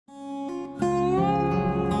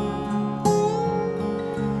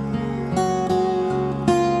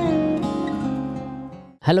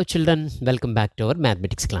Hello children, welcome back to our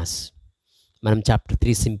mathematics class. మనం chapter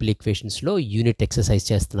 3 simple ఈక్వేషన్స్లో unit exercise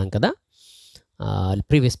చేస్తున్నాం కదా.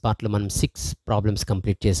 Previous పార్ట్లో మనం 6 ప్రాబ్లమ్స్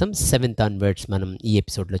కంప్లీట్ చేసాం. 7th ఆన్వర్డ్స్ మనం ఈ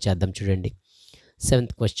ఎపిసోడ్లో చేద్దాం. చూడండి,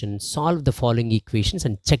 7th question, solve the following equations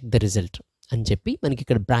and check the result అని చెప్పి మనకి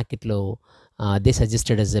ఇక్కడ బ్రాకెట్లో they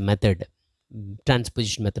suggested as a method,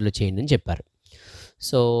 transposition మెథడ్లో చేయండి అని చెప్పారు.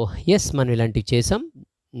 సో ఎస్, మనం ఇలాంటివి చేసాం.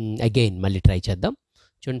 అగైన్ మళ్ళీ ట్రై చేద్దాం.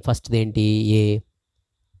 చూడండి, ఫస్ట్ది ఏంటి?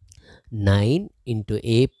 9 into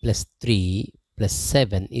a plus 3 plus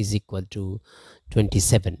 7 is equal to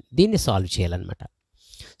 27. దీన్ని సాల్వ్ చేయాలన్నమాట.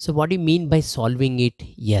 So what you mean by solving it?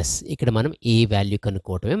 Yes, ఇక్కడ మనం ఏ వాల్యూ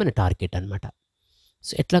కనుక్కోవటమే మన టార్గెట్ అనమాట.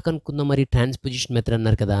 సో ఎట్లా కనుక్కుందాం మరి? ట్రాన్స్పోజిషన్ మెథడ్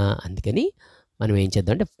అన్నారు కదా, అందుకని మనం ఏం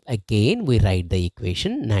చేద్దాం అంటే again we write the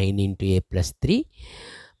equation 9 into a plus 3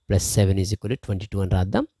 plus 7 is equal to 22 అని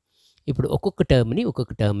రాద్దాం. ఇప్పుడు ఒక్కొక్క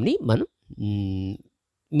టర్మ్ని మనం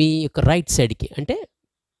మీ యొక్క రైట్ సైడ్కి అంటే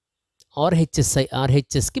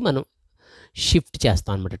ఆర్హెచ్ఎస్కి మనం షిఫ్ట్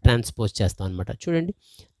చేస్తాం అనమాట, ట్రాన్స్పోజ్ చేస్తాం అనమాట. చూడండి,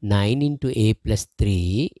 9 into a plus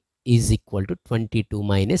 3 is equal to 22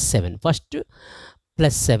 minus 7. First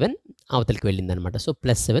plus 7 అవతలకి వెళ్ళింది అనమాట. సో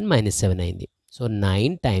ప్లస్ 7 minus 7 అయింది. So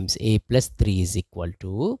 9 times a plus 3 is equal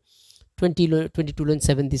to 22లో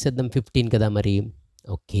 7 తీసేద్దాం, 15 కదా మరి.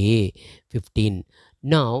 ఓకే, 15.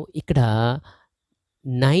 నా ఇక్కడ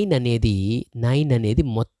 9 అనేది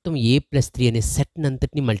మొత్తం a plus 3 అనే సెట్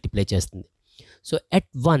అంతటిని మల్టిప్లై చేస్తుంది. సో అట్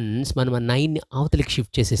వన్స్ మనం ఆ 9 అవతలికి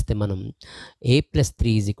షిఫ్ట్ చేసేస్తే మనం a plus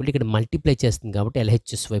 3 ఈజ్ ఈక్వల్, ఇక్కడ మల్టిప్లై చేస్తుంది కాబట్టి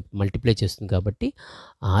LHS వైపు మల్టిప్లై చేస్తుంది కాబట్టి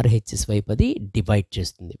RHS వైపు అది డివైడ్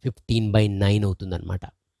చేస్తుంది. 15/9 అవుతుంది అనమాట.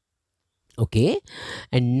 ఓకే,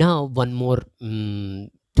 అండ్ నా one more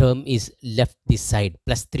term is left this side,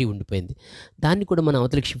 plus 3 ఉండిపోయింది. దాన్ని కూడా మనం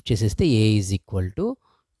అవతలికి షిఫ్ట్ చేసేస్తే a is equal to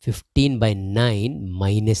 15/9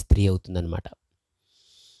 minus 3 అవుతుందన్నమాట.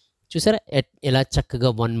 చూసారా ఎలా చక్కగా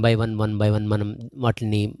 1/1 మనం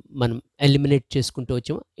వాటిని మనం ఎలిమినేట్ చేసుకుంటూ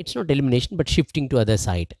వచ్చాము. It's not elimination but shifting to other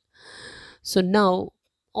side. So now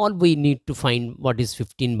all we need to find what is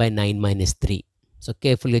 15/9 minus 3. So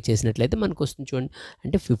కేర్ఫుల్గా చేసినట్లయితే మనకు వస్తుంది చూడండి,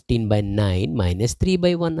 అంటే 15/9 minus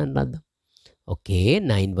 3/1 అని రాద్దాం. ఓకే,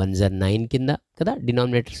 9 1s are 9 కింద కదా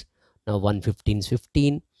డినామినేటర్స్. నా 1 15s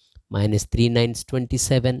 15 minus 3 9s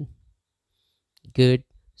 27. Good.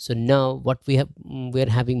 So now what we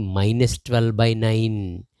are having minus 12/9.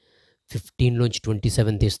 15 నుంచి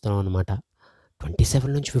 27 తీస్తున్నాం అనమాట.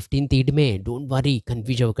 27 నుంచి 15 తీయడమే, డోంట్ వరీ,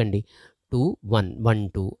 కన్ఫ్యూజ్ అవ్వకండి. 2 1 1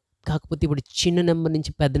 2. కాకపోతే ఇప్పుడు చిన్న నెంబర్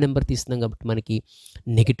నుంచి పెద్ద నెంబర్ తీస్తున్నాం కాబట్టి మనకి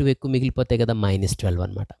నెగిటివ్ ఎక్కువ మిగిలిపోతాయి కదా, -12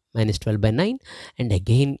 అనమాట. -12/9. And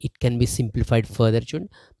again it can be simplified further.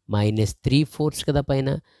 చూడండి, -3/4 కదా పైన,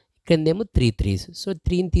 ఇక్కడేమో 3 3s. సో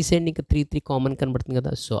 3ని తీసేయండి, ఇంకా 3 3 కామన్ కనబడుతుంది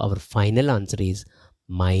కదా. So our final answer is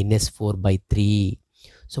 -4/3.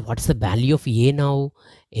 So what is the value of A now?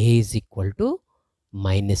 A is equal to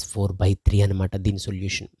 -4/3 అనమాట. దీని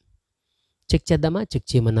సొల్యూషన్ చెక్ చేద్దామా? చెక్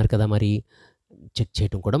చేయమన్నారు కదా, మరి చెక్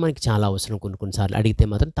చేయడం కూడా మనకి చాలా అవసరం. కొన్నిసార్లు అడిగితే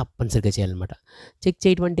మాత్రం తప్పనిసరిగా చేయాలన్నమాట. చెక్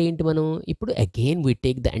చేయడం అంటే ఏంటి? మనం ఇప్పుడు again we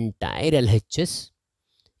take the entire LHS,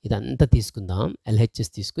 ఇదంతా తీసుకుందాం.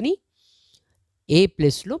 LHS తీసుకుని ఏ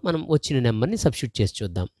ప్లేస్లో మనం వచ్చిన నెంబర్ని సబ్స్టిట్యూట్ చేసి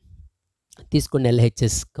చూద్దాం. తీసుకోండి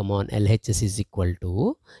LHS, come on, LHS is equal to,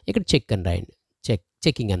 ఇక్కడ చెక్ అని రాయండి,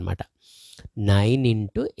 చెకింగ్ అనమాట. 9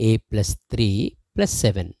 into a plus 3 plus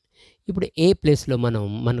 7. ఇప్పుడు ఏ ప్లేస్లో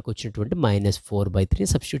మనకు వచ్చినటువంటి -4/3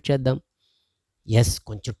 సబ్స్టిట్యూట్ చేద్దాం. ఎస్,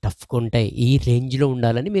 కొంచెం టఫ్గా ఉంటాయి, ఈ రేంజ్లో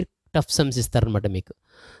ఉండాలని మీరు టఫ్ సమ్స్ ఇస్తారనమాట మీకు.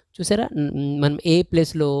 చూసారా, మనం ఏ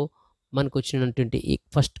ప్లేస్లో మనకు వచ్చినటువంటి ఈ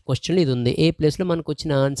ఫస్ట్ క్వశ్చన్లో ఇది ఉంది. ఏ ప్లేస్లో మనకు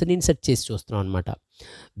వచ్చిన ఆన్సర్ని ఇన్సర్ట్ చేసి చూస్తున్నాం అనమాట.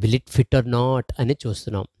 Will it fit are not అని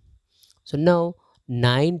చూస్తున్నాం. సో నౌ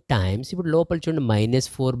 9 times, ఇప్పుడు లోపల చూడండి,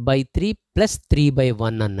 -4/3 plus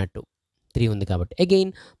 3/1 అన్నట్టు 3 ఉంది కాబట్టి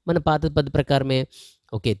అగైన్ మన పాత పద్ధతి ప్రకారమే.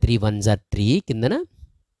 ఓకే, 3 1s are 3 కిందన,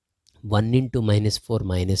 1 into -4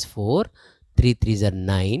 -4, 3 3s are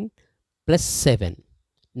 9 plus 7.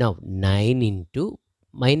 Now 9 into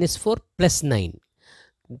 -4 plus 9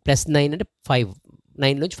 plus 9 అంటే 5,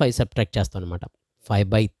 9 నుంచి 5 సబ్ట్రాక్ట్ చేస్తాం అనమాట.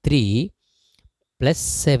 5/3 ప్లస్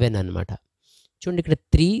 7 అనమాట. చూడండి, ఇక్కడ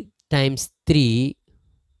 3 times 3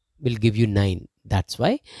 will give you 9. That's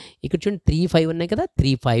why ఇక్కడ చూడండి 3 5 ఉన్నాయి కదా,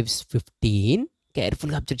 3 5s 15.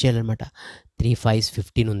 కేర్ఫుల్గా అబ్జర్వ్ చేయాలన్నమాట. 3 5s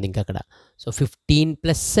 15 ఉంది ఇంకా అక్కడ. So 15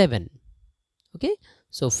 plus 7. Okay,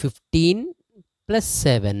 so 15 plus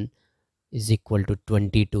 7 is equal to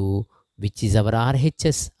 22, which is our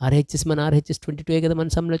RHS. మన RHS 22 కదా మన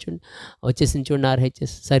సమ్లో. చూడండి వచ్చేసింది, చూడండి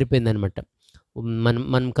RHS సరిపోయిందనమాట.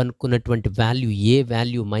 మనం కనుక్కున్నటువంటి వాల్యూ, ఏ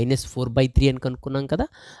వాల్యూ -4/3 అని కనుక్కున్నాం కదా,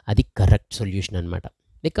 అది కరెక్ట్ సొల్యూషన్ అనమాట.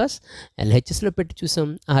 బికాస్ LHSలో పెట్టి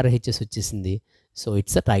చూసాం, RHS వచ్చేసింది. So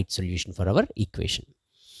it's a right solution for hour equation.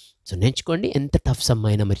 So నేర్చుకోండి, ఎంత టఫ్ సమ్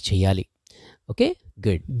అయినా మీరు చేయాలి. Okay,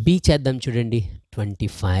 good. బి చేద్దాం చూడండి.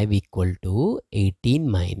 25 equal to 18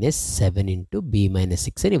 minus 7 into B minus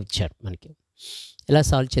 6 అని ఇచ్చారు మనకి. ఎలా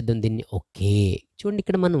సాల్వ్ చేద్దాం దీన్ని? ఓకే, చూడండి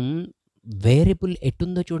ఇక్కడ మనం వేరియబుల్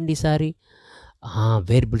ఎటుందో చూడండి ఈసారి.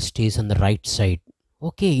 Variable stays on the right side.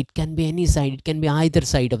 Okay, it can be any side, it can be either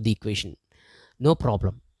side of the equation, no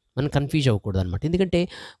problem. మనం కన్ఫ్యూజ్ అవ్వకూడదు అనమాట, ఎందుకంటే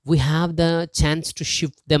we have the chance to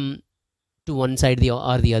shift them to one side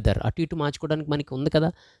are the other. అటు ఇటు మార్చుకోవడానికి మనకి ఉంది కదా,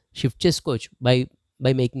 షిఫ్ట్ చేసుకోవచ్చు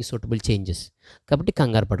బై మేకింగ్ సూటబుల్ చేంజెస్. కాబట్టి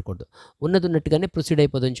కంగారు పడకూడదు, ఉన్నది ఉన్నట్టుగానే ప్రొసీడ్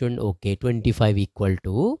అయిపోతుంది చూడండి. Okay, 25 equal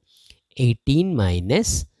to 18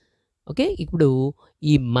 minus, okay ఇప్పుడు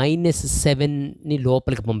ఈ మైనస్ 7ని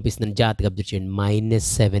లోపలికి పంపిస్తున్నాను, జాగ్రత్తగా అబ్జర్వ్ చేయండి. మైనస్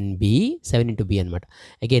 7b, 7 ఇంటూ బి అనమాట.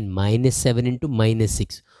 Again minus 7 into minus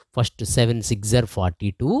 6. First 7 6 are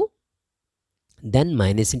 42, then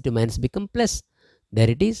minus into minus become plus.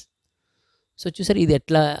 There it is. So చూసారు ఇది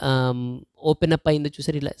ఎట్లా ఓపెన్ అప్ అయిందో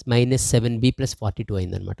చూసారు, ఇలా మైనస్ 7b ప్లస్ 42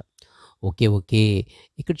 అయిందనమాట. ఓకే ఓకే,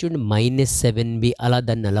 ఇక్కడ చూడండి మైనస్ 7b, అలా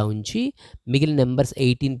దాన్ని అలా ఉంచి మిగిలిన నెంబర్స్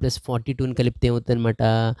 18 ప్లస్ 42ని కలిపితే ఏమవుతుంది అనమాట,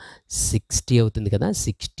 60 అవుతుంది కదా.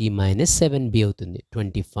 60 మైనస్ 7b అవుతుంది.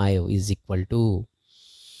 25 ఈజ్ ఈక్వల్ టు,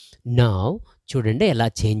 నౌ చూడండి ఎలా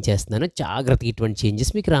చేంజ్ చేస్తున్నానో, జాగ్రత్తగా ఇటువంటి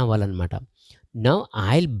చేంజెస్ మీకు రావాలన్నమాట. Now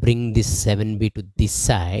I will bring this 7b to this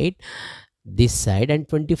side and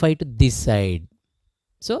 25 to this side.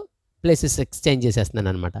 So places exchange చేసేస్తున్నాను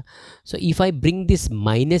అనమాట. So if I bring this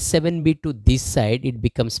minus 7b to this side, it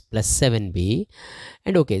becomes plus 7b.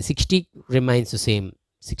 And okay, 60 remains same,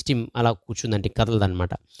 60 అలా కూర్చుందంటే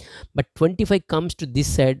కదలదనమాట. But 25 comes to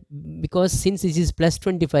this side, because since this is plus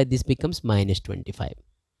 25, this becomes minus 25.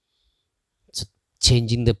 So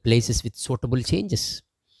changing the places with suitable changes.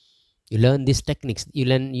 You learn these techniques,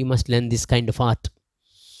 you must learn this kind of art.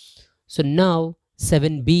 So now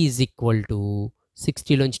 7b is equal to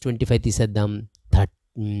 60 లోంచి 25 తీసేద్దాం,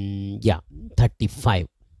 35.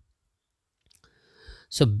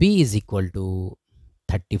 So b is equal to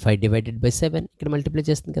 35 divided by 7, ఇక్కడ multiply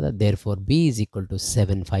చేస్తుంది కదా. therefore b is equal to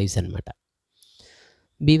 7 5s అనమాట.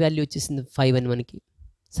 b value వచ్చేసింది 5 అని మనకి.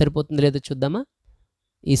 సరిపోతుందో లేదో చూద్దామా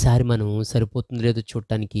ఈసారి మనం. సరిపోతుందో లేదో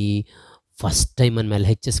చూడటానికి ఫస్ట్ టైం మనం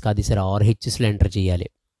ఎల్హెచ్ఎస్ కాదు ఈసారి ఆర్హెచ్ఎస్లో ఎంటర్ చేయాలి,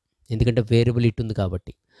 ఎందుకంటే వేరియబుల్ ఇటు ఉంది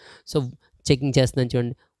కాబట్టి. సో చెకింగ్ చేస్తున్నాను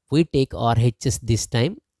చూడండి. we take RHS this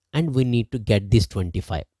time and we need to get this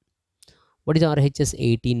 25. What is RHS?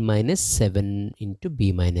 18 minus 7 into b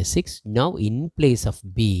minus 6. Now in place of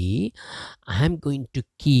b, I am going to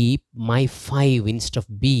keep my 5 instead of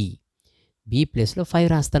b. b place లో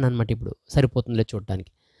 5 రాస్తాను అనమాట. ఇప్పుడు సరిపోతుందిలే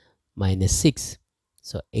చూడటానికి. minus 6.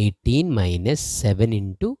 So 18 minus 7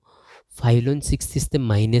 into 5లోని 6 తీస్తే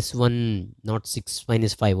minus 1, not 6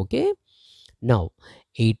 minus 5. Okay, now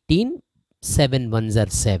 18 7 1s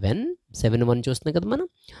are 7, 7 1 చూస్తున్నాం కదా మనం.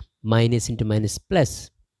 Minus into minus plus,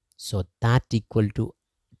 so that equal to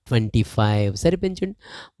 25. సరిపోయించండి.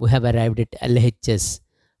 We have arrived at LHS.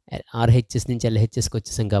 RHS నుంచి ఎల్హెచ్ఎస్కి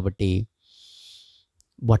వచ్చేసాం కాబట్టి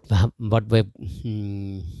what we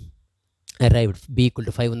arrived, b equal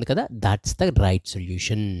to 5 ఉంది కదా, that's the right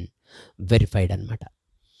solution. Verified అనమాట.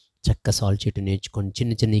 చక్కగా సాల్వ్ చేయటం నేర్చుకోండి.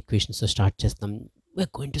 చిన్న చిన్న ఈక్వేషన్స్తో స్టార్ట్ చేస్తాం.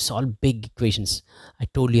 we're going to solve big equations. I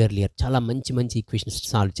told you earlier, చాలా మంచి ఈక్వేషన్స్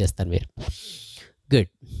సాల్వ్ చేస్తారు మీరు. Good.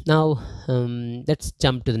 Now let's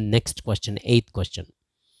jump to the next question, 8th question.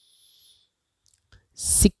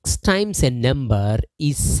 6 times a number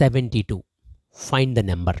is 72. Find the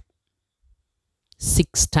number.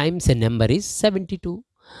 6 times a number is 72.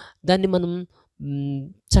 దాన్ని మనం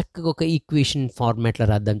చక్కగా ఒక equation ఫార్మాట్లో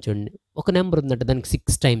రాద్దాం చూడండి. ఒక నెంబర్ ఉందంటే దానికి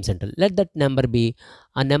 6 టైమ్స్ అంటారు. లెట్ దట్ నెంబర్ బి,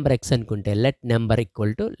 ఆ నెంబర్ ఎక్స్ అనుకుంటే let number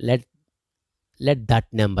equal to let that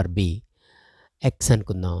number B X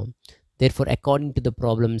అనుకుందాం. Therefore according to the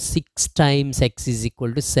problem 6 times x is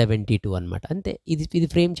equal to 72 అనమాట. అంతే. ఇది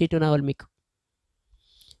ఫ్రేమ్ చేయటం రావాలి మీకు.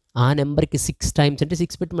 ఆ నెంబర్కి 6 times అంటే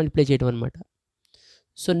 6 పెట్టి మల్టిప్లై చేయటం అనమాట.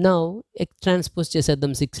 సో నౌ ఎక్స్ ట్రాన్స్పోజ్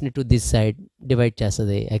చేసేద్దాం 6ని టు దిస్ సైడ్, డివైడ్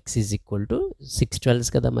చేస్తుంది. X is equal to 6 12s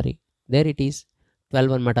కదా మరి. దేర్ ఇట్ ఈస్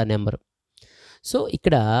 12 అనమాట ఆ నెంబర్. సో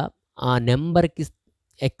ఇక్కడ ఆ నెంబర్కి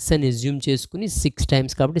ఎక్స్ అని అజ్యూమ్ చేసుకుని 6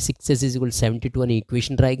 times కాబట్టి 6s ఈజ్ ఈక్వల్ 72 అనే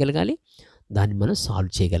ఈక్వేషన్ రాయగలగాలి. దాన్ని మనం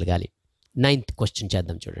సాల్వ్ చేయగలగాలి. 9th క్వశ్చన్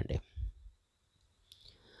చేద్దాం చూడండి.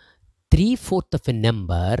 3/4 of a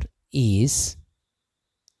number is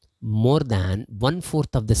more than 1/4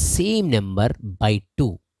 of the same number by 2.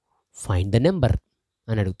 Find the number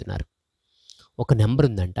అని అడుగుతున్నారు. ఒక నెంబర్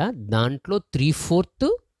ఉందంట, దాంట్లో 3/4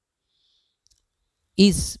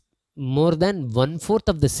 is more than 1/4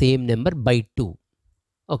 of the same number by 2.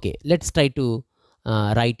 Okay, let's try to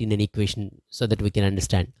write in an equation so that we can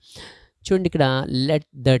understand. చూడండి ఇక్కడ let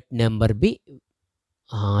that number be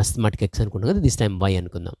systematic X అనుకున్నాం కదా, this time why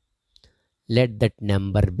అనుకుందాం. Let that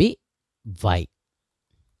number B why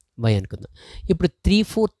అనుకుందాం. ఇప్పుడు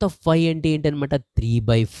 3/4 of why అంటే ఏంటనమాట,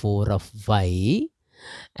 3/4 of why.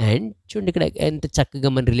 And చూడండి ఇక్కడ ఎంత చక్కగా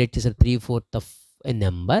మనం రిలేట్ చేశారు, 3/4 of a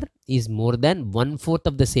number is more than 1/4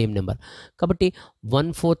 of the same number. కాబట్టి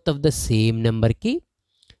 1/4 ఆఫ్ ద సేమ్ నెంబర్కి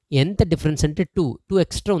ఎంత డిఫరెన్స్ అంటే 2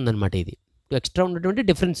 ఎక్స్ట్రా ఉందన్నమాట. ఇది 2 ఎక్స్ట్రా ఉన్నటువంటి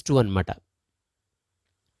డిఫరెన్స్ 2 అనమాట.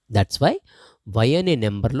 దట్స్ వై వై అనే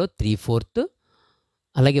నెంబర్లో 3/4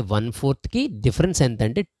 అలాగే 1/4కి డిఫరెన్స్ ఎంత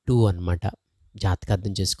అంటే 2 అనమాట. జాగ్రత్తగా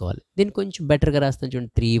అర్థం చేసుకోవాలి. దీన్ని కొంచెం బెటర్గా రాస్తాను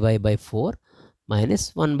చూడండి, 3y/4 మైనస్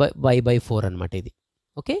 1y/4 అనమాట ఇది.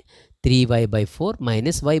 ఓకే, 3y/4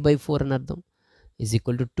 మైనస్ y/4 అని అర్థం ఈజ్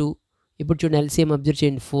ఈక్వల్ టు 2. ఇప్పుడు చూడండి ఎల్సిఎం అబ్జర్వ్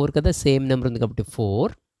చేయండి, 4 కదా, సేమ్ నెంబర్ ఉంది కాబట్టి 4,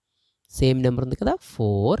 సేమ్ నెంబర్ ఉంది కదా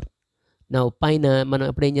 4. నా పైన మనం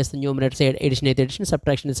ఎప్పుడు ఏం చేస్తాం, న్యూమరేటర్ సైడ్ ఎడిషన్ అయితే ఎడిషన్,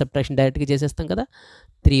 సబ్ట్రాక్షన్ డైరెక్ట్గా చేసేస్తాం కదా.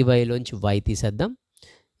 3yలోంచి y తీసేద్దాం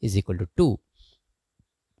ఈజ్ ఈక్వల్ టు 2.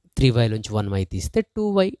 3yలోంచి 1y తీస్తే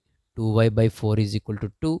 2y. 2y/4 is equal to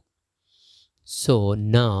 2. So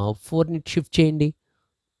నా 4ని షిఫ్ట్ చేయండి,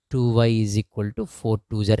 2y is equal to 4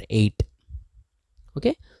 2s are 8.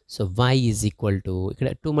 Okay, so y is equal to ఇక్కడ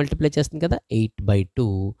 2 మల్టిప్లై చేస్తుంది కదా, 8/2.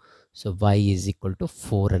 So y is equal to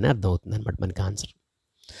 4 అని అర్థం అవుతుంది అనమాట మనకి ఆన్సర్.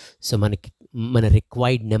 సో మన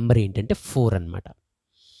రిక్వైర్డ్ నెంబర్ ఏంటంటే 4 అనమాట.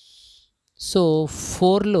 సో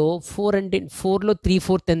 4లో 3/4 ఎంత,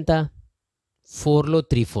 4లో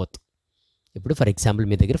 3/4. ఇప్పుడు ఫర్ ఎగ్జాంపుల్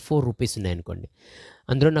మీ దగ్గర 4 రూపీస్ ఉన్నాయనుకోండి,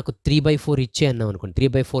 అందులో నాకు 3/4 ఇచ్చే అన్నాం అనుకోండి,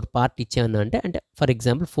 3/4 పార్ట్ ఇచ్చే అన్నా అంటే ఫర్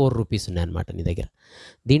ఎగ్జాంపుల్ 4 రూపీస్ ఉన్నాయన్నమాట నీ దగ్గర.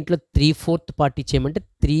 దీంట్లో 3/4 పార్ట్ ఇచ్చేయమంటే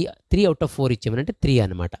 3 out of 4 ఇచ్చేయమంటే 3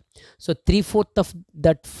 అనమాట. సో 3/4 ఆఫ్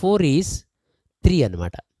దట్ 4 ఈజ్ 3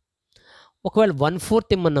 అనమాట. ఒకవేళ 1/4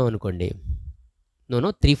 ఇమ్మన్నాం అనుకోండి,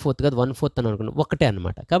 3/4 కాదు 1/4 అని అనుకోండి, ఒకటే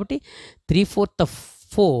అనమాట. కాబట్టి 3/4 ఆఫ్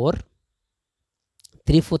 4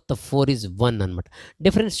 ఈజ్ 1 అనమాట.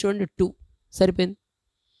 డిఫరెన్స్ చూడండి 2, సరిపోయింది.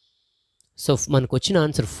 సో మనకు వచ్చిన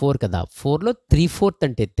ఆన్సర్ 4 కదా, 4లో 3/4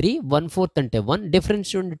 అంటే 3, 1/4 అంటే 1, డిఫరెన్స్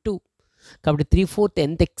చూడండి 2. కాబట్టి 3/4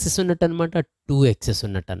 ఎంత ఎక్సెస్ ఉన్నట్టు అనమాట, 2 ఎక్సెస్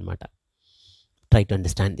ఉన్నట్టు అనమాట. Try to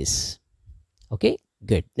understand this. Okay,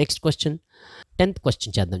 good. Next question, 10th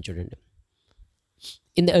question చేద్దాం చూడండి.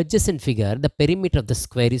 In the adjacent figure the perimeter of the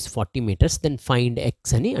square is 40 meters, then find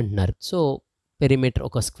X అని అంటున్నారు. సో పెరిమీటర్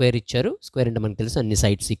ఒక స్క్వేర్ ఇచ్చారు, స్క్వేర్ అంటే మనకు తెలుసు అన్ని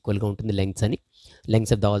సైడ్స్ ఈక్వల్గా ఉంటుంది, lungs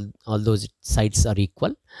of the all those sides are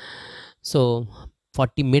equal. So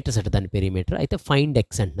 40 meters అట దాని పెరిమీటర్. అయితే ఫైండ్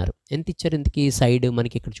ఎక్స్ అంటున్నారు. ఎంత ఇచ్చారు ఇంతకీ సైడ్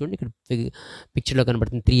మనకి ఇక్కడ చూడండి, ఇక్కడ పిక్చర్లో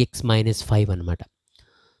కనబడుతుంది 3x - 5 అనమాట.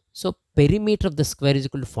 So perimeter of the square is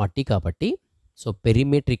equal to 40 కాబట్టి, so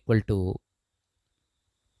perimeter is equal to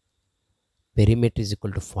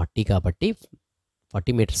 40 కాబట్టి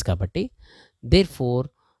 40 meters కాబట్టి, there four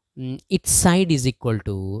it's side is equal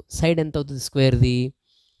to, side ఎంత అవుతుంది స్క్వేర్ది,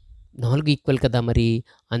 4 ఈక్వల్ కదా మరి,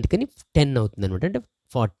 అందుకని 10 అవుతుంది అనమాట. అంటే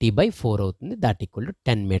 40/4 అవుతుంది, దాట్ ఈక్వల్ టు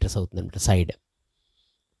 10 meters అవుతుంది అనమాట. సైడ్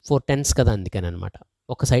 4 10s కదా, అందుకని అనమాట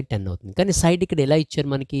ఒక సైడ్ 10 అవుతుంది. కానీ సైడ్ ఇక్కడ ఎలా ఇచ్చారు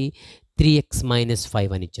మనకి, 3x -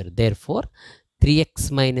 5 అని ఇచ్చారు. There four 3x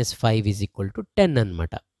 - 5 is equal to 10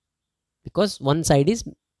 అనమాట. Because one side is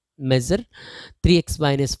measure 3x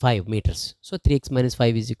 - 5 meters. So 3x -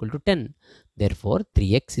 5 is equal to 10. Therefore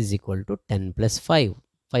 3x is equal to 10 plus 5.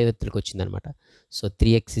 5 ఎత్తులకు వచ్చిందనమాట. So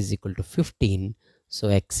 3x is equal to 15. So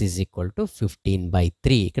x is equal to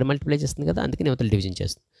 15/3. ఇక్కడ multiply చేస్తుంది కదా, అందుకని అవతల division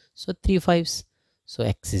చేస్తుంది. So 3 5s. So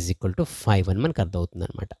x is equal to 5 అని మనకు అర్థం అవుతుంది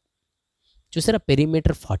అనమాట. చూసారా,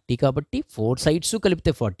 పెరిమీటర్ 40 కాబట్టి 4 sides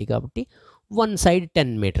కలిపితే 40 కాబట్టి one side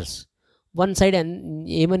 10 meters. One side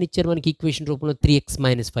ఏమని ఇచ్చారు మనకి ఈక్వేషన్ రూపంలో, 3x -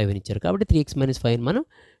 5 అని ఇచ్చారు. కాబట్టి 3x - 5 మనం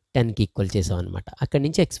 10కి ఈక్వల్ చేసాం అనమాట. అక్కడి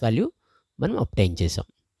నుంచి x వాల్యూ మనం అప్టైన్ చేసాం.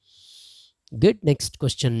 గుడ్. నెక్స్ట్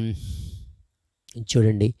క్వశ్చన్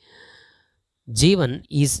చూడండి. Jeevan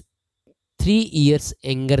is 3 years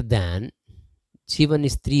younger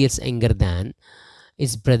than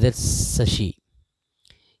his brother Sashi.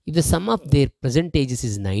 If the sum of their present ages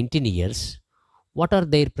is 19 years, what are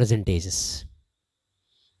their present ages?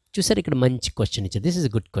 చూసారు, ఇక్కడ మంచి క్వశ్చన్ ఇచ్చారు. This is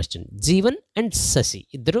good question. Jeevan and Shashi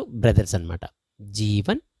ఇద్దరు brothers అనమాట.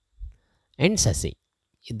 Jeevan and Shashi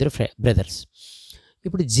ఇద్దరు brothers.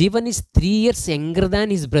 ఇప్పుడు Jeevan is 3 years younger than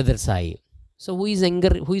his brother Sai. So who is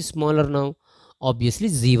younger, who is smaller now? Obviously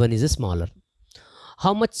Jeevan is smaller.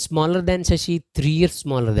 How much smaller than Shashi? 3 years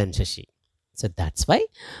smaller than Shashi. So that's why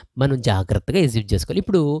మనం జాగ్రత్తగా exit చేసుకోవాలి.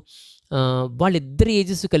 ఇప్పుడు వాళ్ళిద్దరు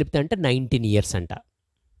ages కలిపితే అంటే 19 years అంట.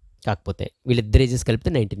 కాకపోతే వీళ్ళిద్దరు ఏజెస్ కలిపితే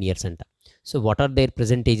 19 years అంట. So what are there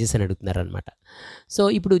present ages అని అడుగుతున్నారు అనమాట. సో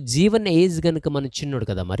ఇప్పుడు జీవన్ ఏజ్ కనుక మనం చిన్నోడు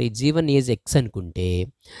కదా, మరి జీవన్ ఏజ్ ఎక్స్ అనుకుంటే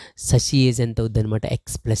శశి ఏజ్ ఎంత అవుతుంది అనమాట? x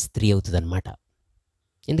 + 3 అవుతుంది అనమాట.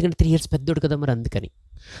 ఎందుకంటే 3 years పెద్దోడు కదా మరి, అందుకని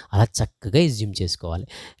అలా చక్కగా ఎజ్యూమ్ చేసుకోవాలి.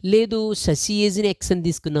 లేదు శశి ఏజ్ని ఎక్స్ అని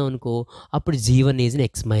తీసుకున్నాం అనుకో, అప్పుడు జీవన్ ఏజ్ని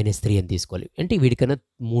x-3 అని తీసుకోవాలి. అంటే వీడికన్నా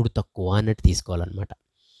 3 తక్కువ అన్నట్టు తీసుకోవాలన్నమాట.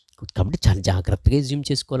 కాబట్టి చాలా జాగ్రత్తగా ఎజ్యూమ్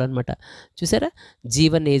చేసుకోవాలన్నమాట. చూసారా,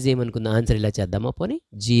 జీవన్ ఏజ్ ఏమనుకుందాం, ఆన్సర్ ఇలా చేద్దామా పోనీ,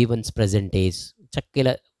 జీవన్స్ ప్రజెంట్ ఏజ్ చక్కగా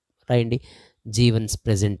ఇలా రాయండి. జీవన్స్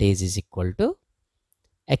present age is equal to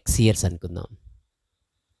x years అనుకుందాం.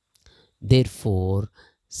 Therefore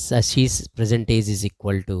Sashi's present age is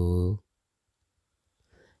equal to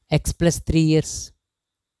x+3 years.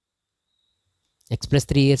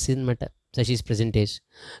 x+3 years అనమాట శశిస్ ప్రజెంటేజ్.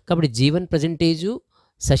 కాబట్టి జీవన్ ప్రజెంటేజు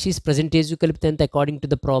శశిస్ ప్రజెంటేజు కలిపితే ఎంత according to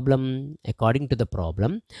the problem,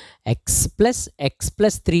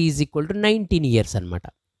 x+3 is equal to 19 years అనమాట.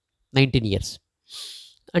 19 ఇయర్స్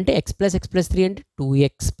అంటే x+3 అంటే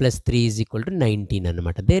 2x+3 ఈజ్ ఈక్వల్ టు 19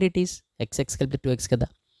 అనమాట. There it is, x కలిపితే 2x కదా,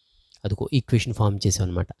 అదిగో ఈక్వేషన్ ఫామ్ చేసాం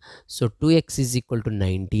అనమాట. So 2x is equal to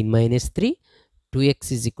 19 - 3, 2x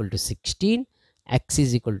is equal to 16, x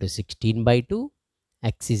is equal to 16/2,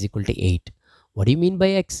 x is equal to 8. What you mean by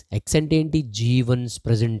x? x అంటే ఏంటి, జీవన్స్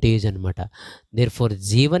percentage అనమాట. There four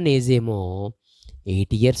Jeevan age ఏమో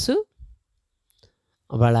 8 years,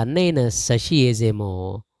 వాళ్ళ అన్నయ్యన Shashi age ఏమో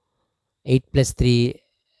 8+3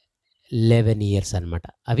 11 years అనమాట.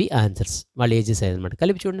 అవి ఆన్సర్స్, వాళ్ళ ages అనమాట.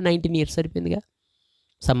 కలిపి చూడండి 19 years సరిపోయిందిగా.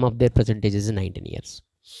 Some of their ప్రజెంటేజెస్ 19 years.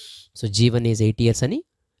 So Jeevan age 8 years అని,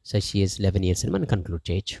 శశి ఏజ్ 11 ఇయర్స్ అని మనం కన్క్లూడ్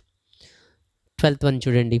చేయొచ్చు. 12th వన్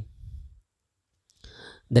చూడండి.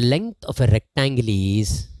 The length of a rectangle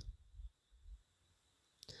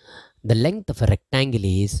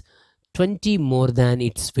is 20 more than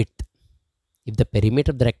its width. If the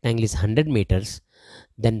perimeter of the rectangle is 100 meters,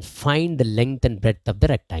 then find the length and breadth of the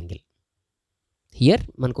rectangle. Here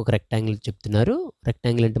మనకు ఒక rectangle చెప్తున్నారు.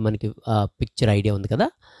 Rectangle అంటే మనకి picture idea ఉంది కదా.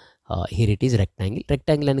 Here it is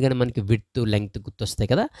rectangle అనగానే మనకి width length గుర్తొస్తాయి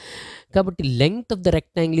కదా. కాబట్టి length of the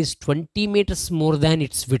rectangle is 20 meters more than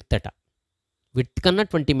it's width అట. విడ్త్ కన్నా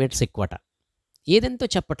 20 meters ఎక్కువట. ఏదెంతో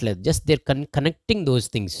చెప్పట్లేదు, just there connecting those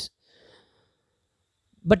things.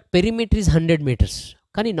 But perimeter is 100 meters,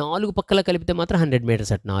 కానీ 4 పక్కల కలిపితే మాత్రం 100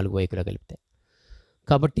 meters అట, 4 వైపులా కలిపితే.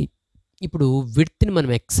 కాబట్టి ఇప్పుడు విడ్త్ని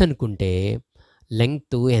మనం x అనుకుంటే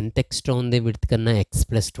లెంగ్త్ ఎంత ఎక్స్ట్రా ఉంది విడ్త్ కన్నా,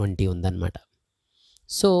 x+20 ఉందన్నమాట.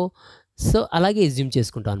 సో అలాగే ఎజ్యూమ్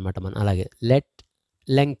చేసుకుంటాం అనమాట మనం. అలాగే let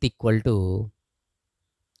length equal to,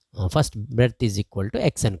 first breadth is equal to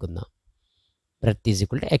x అనుకుందాం. Breadth is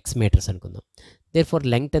equal to x meters అనుకుందాం. దేర్ ఫోర్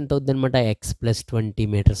లెంగ్త్ ఎంత అవుద్ది అనమాట, x+20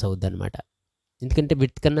 meters అవుద్ది అనమాట. ఎందుకంటే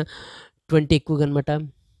విడ్త్ కన్నా 20 ఎక్కువగా అనమాట.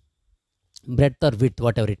 Breadth are width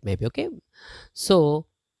what ever it may be. Okay, so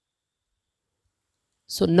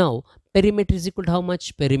now perimeter is equal to how much?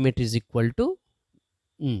 Perimeter is equal to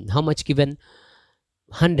how much given?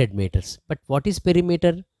 100 meters. But what is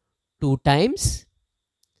perimeter? 2 times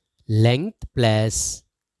length plus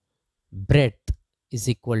breadth is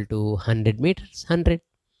equal to 100 meters. 100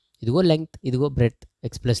 ఇదిగో length, ఇదిగో breadth,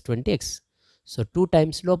 x+20 x. So 2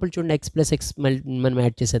 times లోపల చూడండి, x+x మనం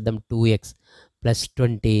add చేసేద్దాం. 2x +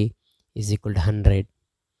 20 is equal to 100.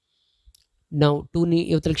 Now 2ని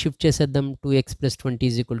యువతలకు shift చేసేద్దాం. 2x + 20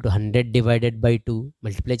 is equal to 100 divided by 2.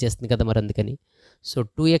 Multiply చేస్తుంది కదా మరి అందుకని. So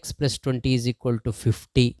 2x + 20 is equal to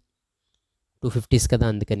 50. 250s కదా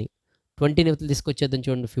అందుకని. 20ని యువతలు తీసుకొచ్చేద్దాం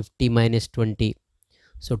చూడండి. 50 - 20.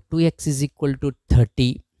 So 2x is equal to 30.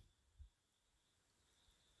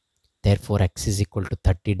 Therefore x is equal to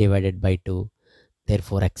 30 divided by 2.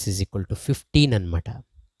 Therefore x is equal to 15 అనమాట.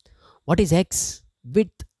 What is x?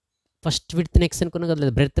 Width. First విడ్త్ని x అనుకున్నాం కదా,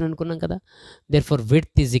 లేదా బ్రెడ్త్ అనుకున్నాం కదా. There four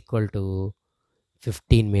width is equal to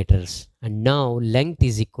 15 meters. And now length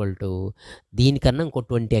is equal to, దీనికన్నా ఇంకో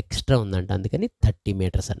 20 extra ఉందంట, అందుకని 30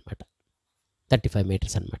 meters అనమాట. 35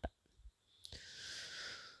 meters అనమాట.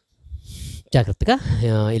 జాగ్రత్తగా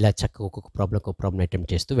ఇలా చక్కగా ఒక్కొక్క ప్రాబ్లం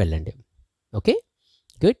అటెంప్ట్ చేస్తూ వెళ్ళండి. Okay,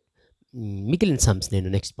 good. మిగిలిన సమ్స్ నేను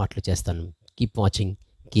నెక్స్ట్ పార్ట్లో చేస్తాను. Keep watching,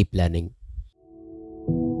 keep learning.